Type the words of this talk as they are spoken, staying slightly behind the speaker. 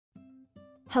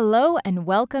Hello and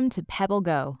welcome to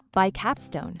PebbleGo by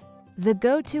Capstone, the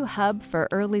go-to hub for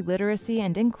early literacy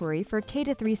and inquiry for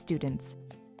K-3 students.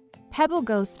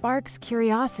 PebbleGo sparks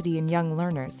curiosity in young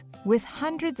learners with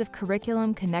hundreds of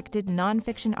curriculum-connected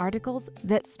nonfiction articles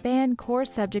that span core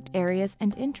subject areas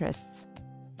and interests.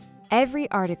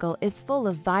 Every article is full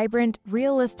of vibrant,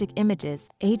 realistic images,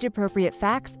 age-appropriate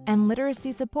facts, and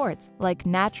literacy supports like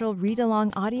natural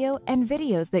read-along audio and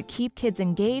videos that keep kids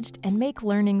engaged and make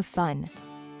learning fun.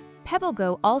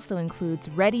 PebbleGo also includes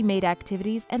ready-made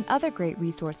activities and other great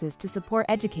resources to support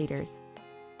educators.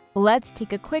 Let's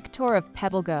take a quick tour of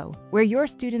PebbleGo, where your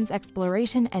students'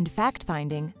 exploration and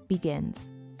fact-finding begins.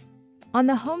 On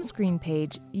the home screen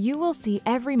page, you will see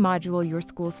every module your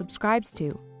school subscribes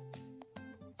to.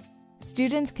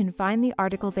 Students can find the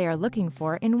article they are looking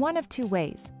for in one of two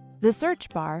ways: the search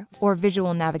bar or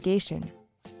visual navigation.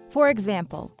 For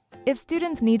example, if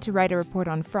students need to write a report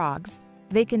on frogs,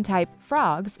 they can type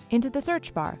frogs into the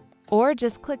search bar, or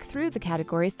just click through the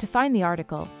categories to find the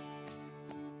article.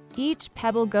 Each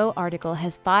PebbleGo article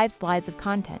has 5 slides of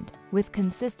content with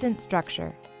consistent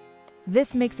structure.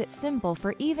 This makes it simple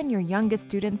for even your youngest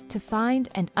students to find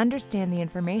and understand the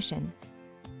information.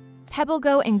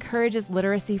 PebbleGo encourages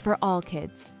literacy for all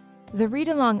kids. The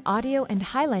read-along audio and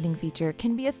highlighting feature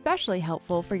can be especially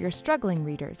helpful for your struggling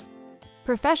readers.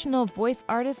 Professional voice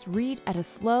artists read at a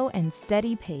slow and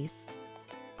steady pace.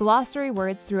 Glossary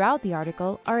words throughout the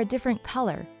article are a different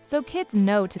color, so kids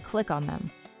know to click on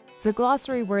them. The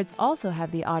glossary words also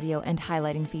have the audio and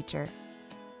highlighting feature.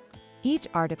 Each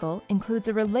article includes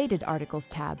a Related Articles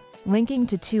tab, linking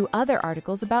to 2 other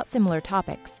articles about similar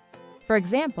topics. For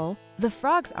example, the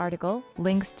Frogs article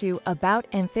links to About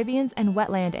Amphibians and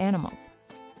Wetland Animals.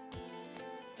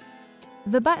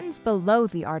 The buttons below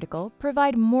the article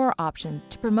provide more options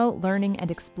to promote learning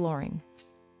and exploring.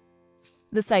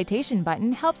 The Citation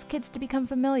button helps kids to become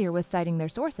familiar with citing their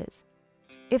sources.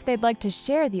 If they'd like to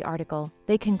share the article,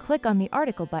 they can click on the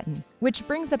Article button, which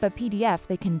brings up a PDF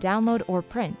they can download or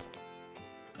print.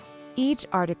 Each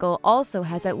article also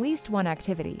has at least one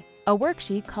activity, a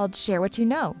worksheet called Share What You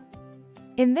Know.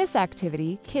 In this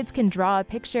activity, kids can draw a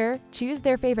picture, choose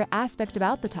their favorite aspect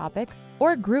about the topic,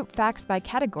 or group facts by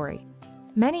category.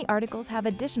 Many articles have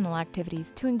additional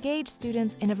activities to engage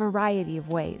students in a variety of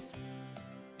ways.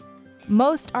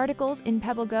 Most articles in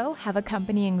PebbleGo have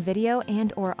accompanying video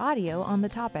and/or audio on the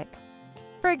topic.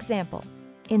 For example,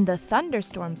 in the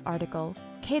Thunderstorms article,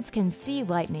 kids can see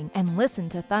lightning and listen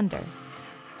to thunder.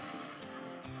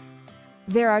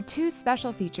 There are 2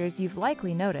 special features you've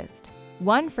likely noticed,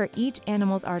 one for each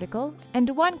animal's article and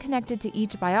one connected to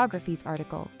each biography's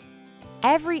article.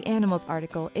 Every animal's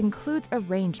article includes a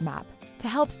range map to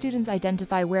help students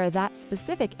identify where that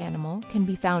specific animal can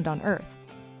be found on Earth.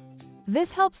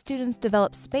 This helps students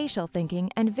develop spatial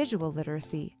thinking and visual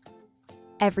literacy.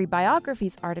 Every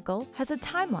biography's article has a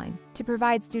timeline to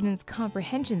provide students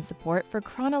comprehension support for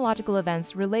chronological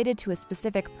events related to a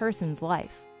specific person's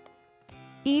life.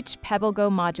 Each PebbleGo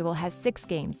module has 6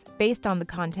 games based on the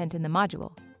content in the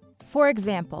module. For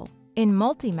example, in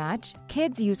Multi-Match,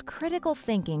 kids use critical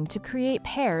thinking to create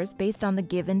pairs based on the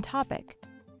given topic.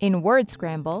 In Word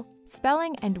Scramble,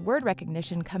 spelling and word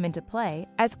recognition come into play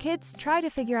as kids try to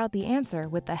figure out the answer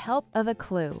with the help of a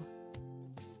clue.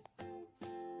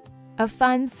 A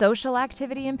fun social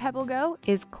activity in PebbleGo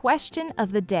is Question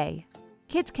of the Day.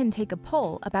 Kids can take a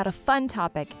poll about a fun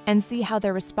topic and see how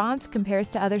their response compares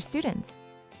to other students.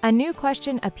 A new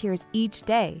question appears each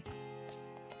day.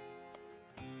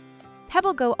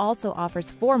 PebbleGo also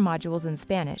offers 4 modules in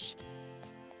Spanish.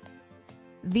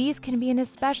 These can be an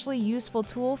especially useful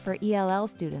tool for ELL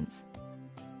students.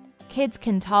 Kids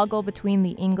can toggle between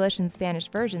the English and Spanish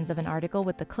versions of an article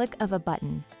with the click of a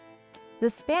button.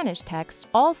 The Spanish text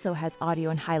also has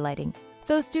audio and highlighting,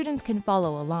 so students can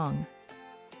follow along.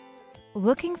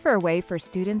 Looking for a way for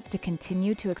students to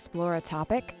continue to explore a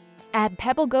topic? Add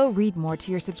PebbleGo Read More to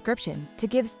your subscription to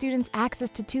give students access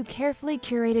to 2 carefully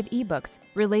curated ebooks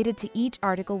related to each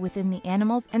article within the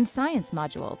Animals and Science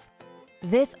modules.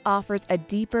 This offers a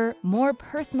deeper, more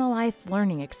personalized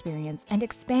learning experience and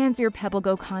expands your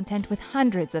PebbleGo content with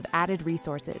hundreds of added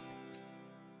resources.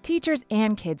 Teachers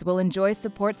and kids will enjoy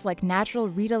supports like natural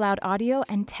read-aloud audio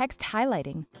and text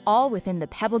highlighting, all within the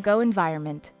PebbleGo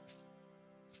environment.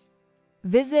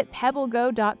 Visit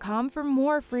PebbleGo.com for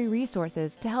more free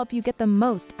resources to help you get the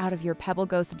most out of your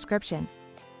PebbleGo subscription.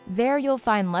 There you'll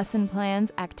find lesson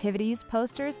plans, activities,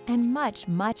 posters, and much,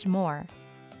 much more.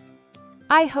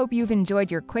 I hope you've enjoyed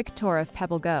your quick tour of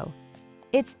PebbleGo.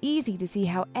 It's easy to see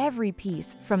how every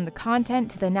piece, from the content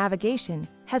to the navigation,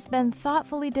 has been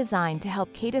thoughtfully designed to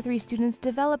help K-3 students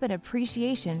develop an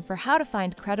appreciation for how to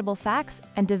find credible facts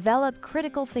and develop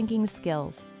critical thinking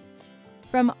skills.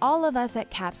 From all of us at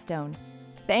Capstone,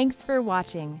 thanks for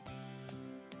watching.